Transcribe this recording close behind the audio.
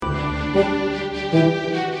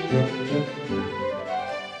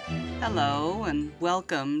Hello and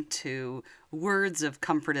welcome to Words of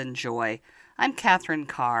Comfort and Joy. I'm Catherine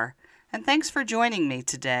Carr, and thanks for joining me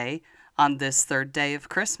today on this third day of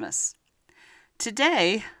Christmas.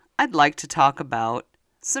 Today, I'd like to talk about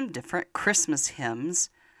some different Christmas hymns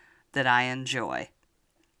that I enjoy.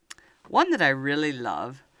 One that I really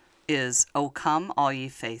love is O Come All Ye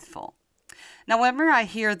Faithful. Now, whenever I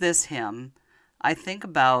hear this hymn, I think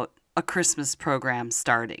about a Christmas program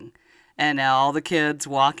starting and all the kids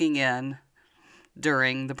walking in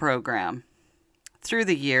during the program. Through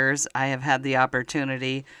the years, I have had the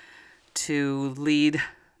opportunity to lead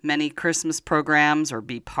many Christmas programs or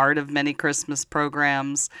be part of many Christmas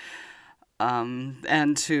programs,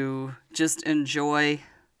 and to just enjoy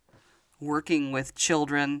working with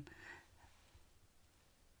children.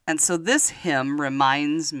 And so this hymn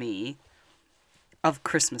reminds me of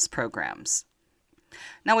Christmas programs.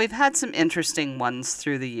 Now, we've had some interesting ones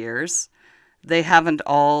through the years. They haven't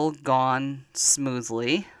all gone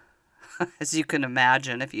smoothly, as you can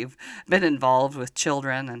imagine if you've been involved with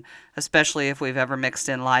children, and especially if we've ever mixed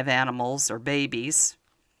in live animals or babies.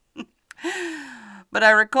 But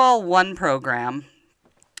I recall one program,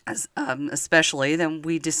 especially, then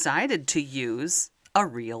we decided to use a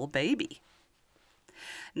real baby.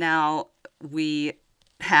 Now, we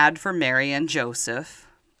had for Mary and Joseph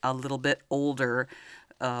a little bit older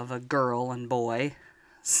of a girl and boy,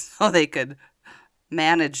 so they could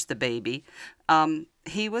manage the baby.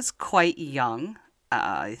 He was quite young,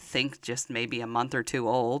 I think just maybe a month or two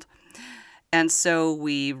old. And so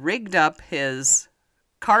we rigged up his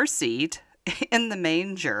car seat in the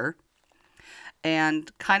manger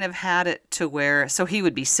and kind of had it to where, so he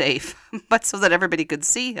would be safe, but so that everybody could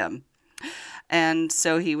see him. And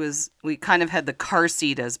so we kind of had the car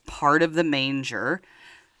seat as part of the manger,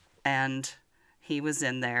 and he was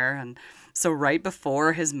in there. And so right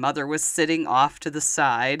before, his mother was sitting off to the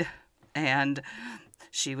side, and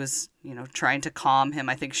she was, trying to calm him.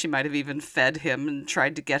 I think she might have even fed him and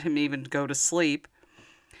tried to get him even to go to sleep.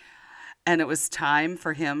 And it was time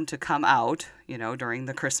for him to come out, during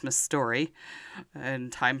the Christmas story,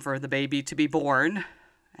 and time for the baby to be born.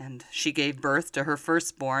 And she gave birth to her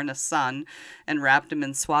firstborn, a son, and wrapped him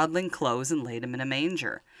in swaddling clothes and laid him in a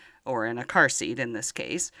manger, or in a car seat in this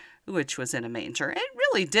case, which was in a manger. It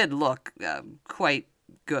really did look quite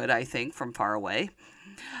good, I think, from far away.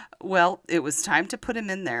 Well, it was time to put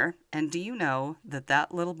him in there, and do you know that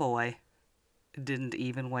that little boy didn't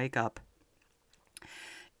even wake up?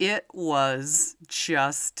 It was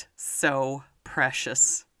just so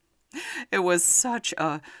precious. It was such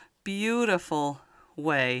a beautiful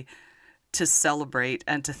way to celebrate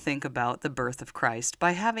and to think about the birth of Christ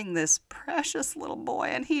by having this precious little boy,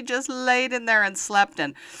 and he just laid in there and slept.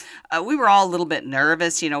 And we were all a little bit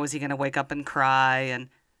nervous, was he going to wake up and cry?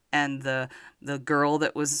 And the girl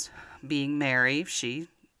that was being Mary, she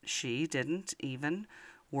didn't even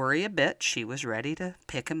worry a bit. She was ready to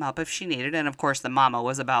pick him up if she needed. And of course, the mama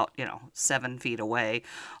was about 7 feet away,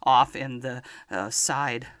 off in the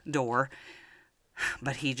side door,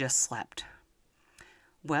 but he just slept.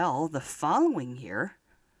 Well, the following year,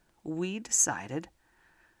 we decided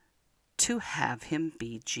to have him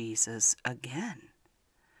be Jesus again.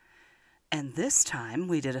 And this time,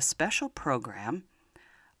 we did a special program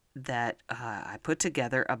that I put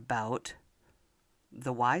together about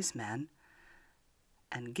the wise men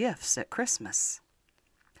and gifts at Christmas.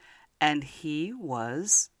 And he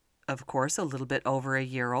was, of course, a little bit over a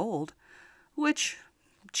year old, which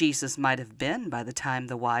Jesus might have been by the time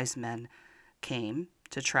the wise men came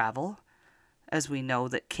to travel, as we know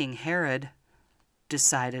that King Herod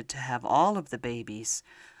decided to have all of the babies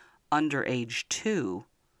under age 2,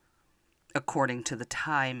 according to the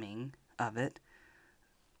timing of it,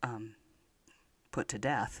 put to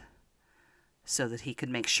death, so that he could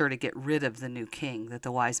make sure to get rid of the new king that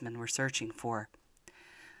the wise men were searching for.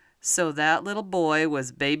 So that little boy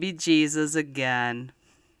was baby Jesus again,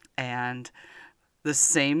 and the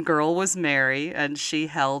same girl was Mary, and she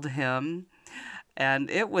held him.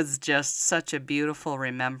 And it was just such a beautiful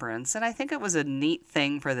remembrance. And I think it was a neat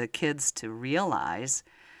thing for the kids to realize,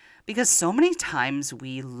 because so many times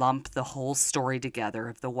we lump the whole story together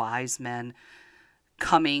of the wise men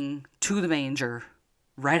coming to the manger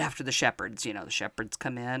right after the shepherds. The shepherds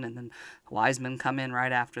come in, and then the wise men come in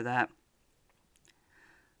right after that.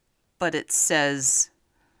 But it says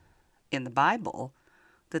in the Bible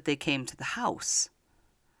that they came to the house,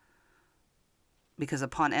 because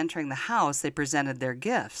upon entering the house, they presented their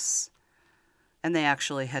gifts. And they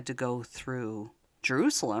actually had to go through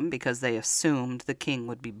Jerusalem because they assumed the king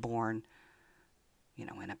would be born,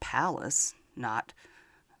 in a palace, not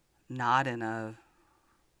not in a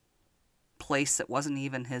place that wasn't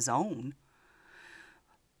even his own.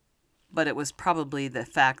 But it was probably the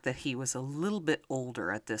fact that he was a little bit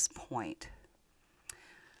older at this point.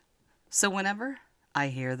 So whenever I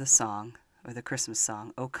hear the song, or the Christmas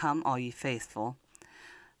song, "O Come All Ye Faithful,"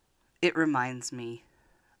 it reminds me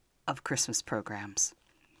of Christmas programs.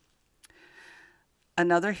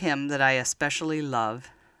 Another hymn that I especially love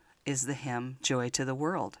is the hymn "Joy to the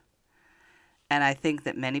World." And I think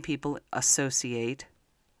that many people associate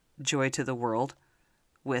 "Joy to the World"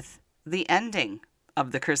 with the ending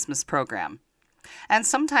of the Christmas program. And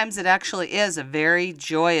sometimes it actually is a very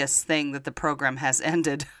joyous thing that the program has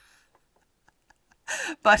ended.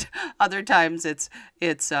 But other times it's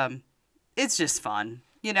just fun.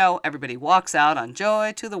 Everybody walks out on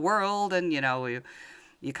 "Joy to the World," and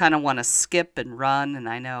you kind of want to skip and run. And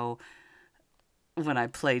I know when I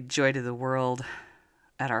played "Joy to the World"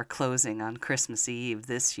 at our closing on Christmas Eve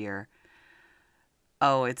this year,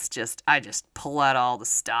 I just pull out all the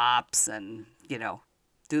stops and,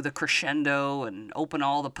 do the crescendo and open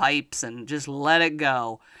all the pipes and just let it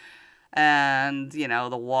go. And,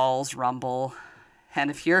 the walls rumble. And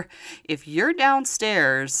if you're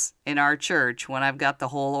downstairs in our church when I've got the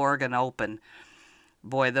whole organ open,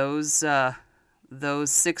 boy, those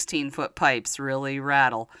 16-foot pipes really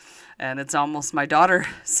rattle. And it's almost, my daughter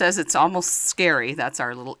says it's almost scary. That's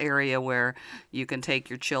our little area where you can take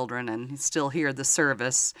your children and still hear the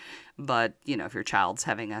service. But, if your child's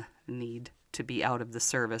having a need to be out of the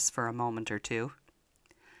service for a moment or two.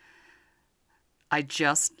 I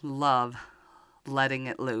just love letting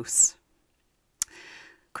it loose.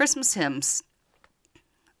 Christmas hymns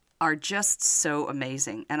are just so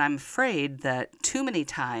amazing, and I'm afraid that too many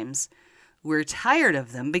times we're tired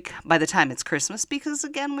of them by the time it's Christmas because,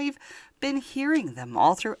 again, we've been hearing them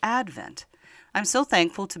all through Advent. I'm so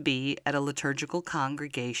thankful to be at a liturgical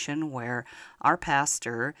congregation where our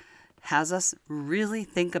pastor has us really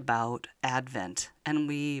think about Advent, and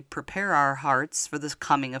we prepare our hearts for the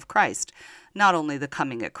coming of Christ. Not only the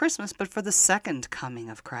coming at Christmas, but for the second coming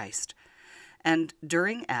of Christ. And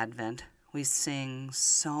during Advent, we sing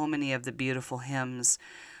so many of the beautiful hymns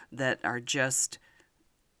that are just,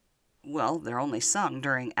 well, they're only sung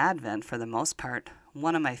during Advent for the most part.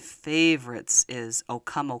 One of my favorites is O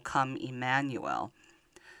Come, Emmanuel.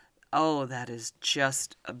 Oh, that is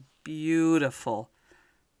just a beautiful,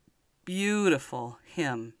 beautiful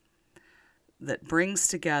hymn that brings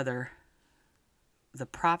together the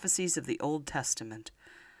prophecies of the Old Testament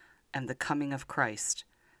and the coming of Christ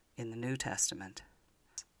in the New Testament.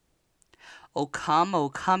 O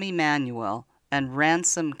come, Emmanuel, and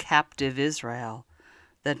ransom captive Israel,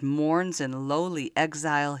 that mourns in lowly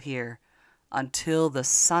exile here, until the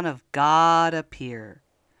Son of God appear.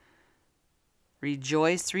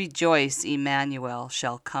 Rejoice, rejoice, Emmanuel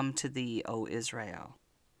shall come to thee, O Israel.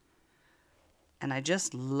 And I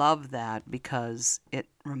just love that because it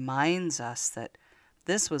reminds us that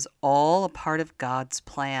this was all a part of God's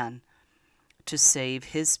plan to save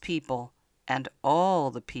his people and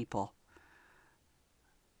all the people.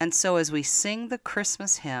 And so as we sing the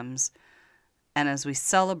Christmas hymns and as we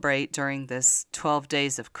celebrate during this 12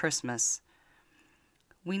 days of Christmas,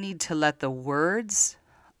 we need to let the words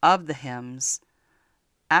of the hymns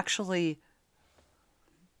actually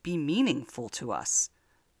be meaningful to us.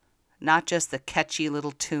 Not just the catchy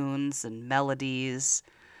little tunes and melodies,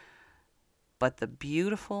 but the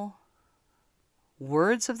beautiful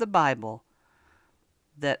words of the Bible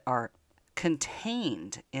that are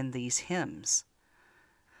contained in these hymns.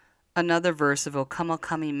 Another verse of O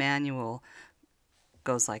come, Emmanuel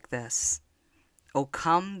goes like this. O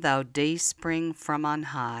come, thou dayspring from on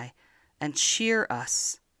high, and cheer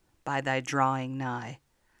us by thy drawing nigh.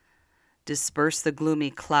 Disperse the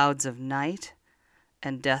gloomy clouds of night,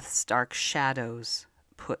 and death's dark shadows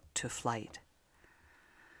put to flight.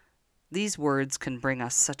 These words can bring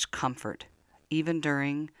us such comfort, even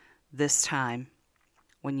during this time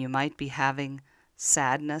when you might be having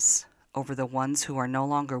sadness over the ones who are no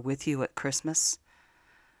longer with you at Christmas.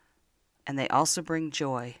 And they also bring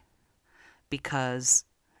joy, because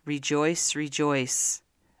rejoice, rejoice,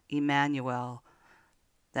 Emmanuel.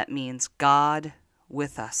 That means God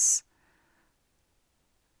with us.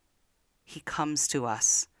 He comes to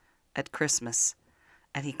us at Christmas,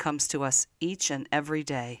 and he comes to us each and every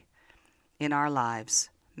day in our lives.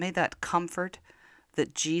 May that comfort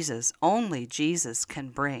that Jesus, only Jesus,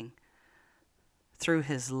 can bring through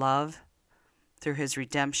his love, through his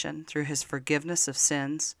redemption, through his forgiveness of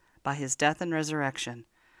sins, by his death and resurrection.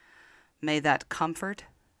 May that comfort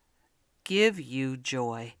give you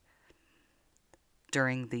joy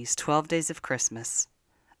during these 12 days of Christmas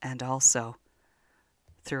and also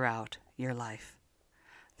throughout your life.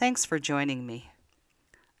 Thanks for joining me.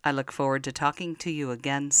 I look forward to talking to you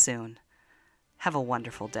again soon. Have a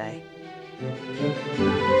wonderful day.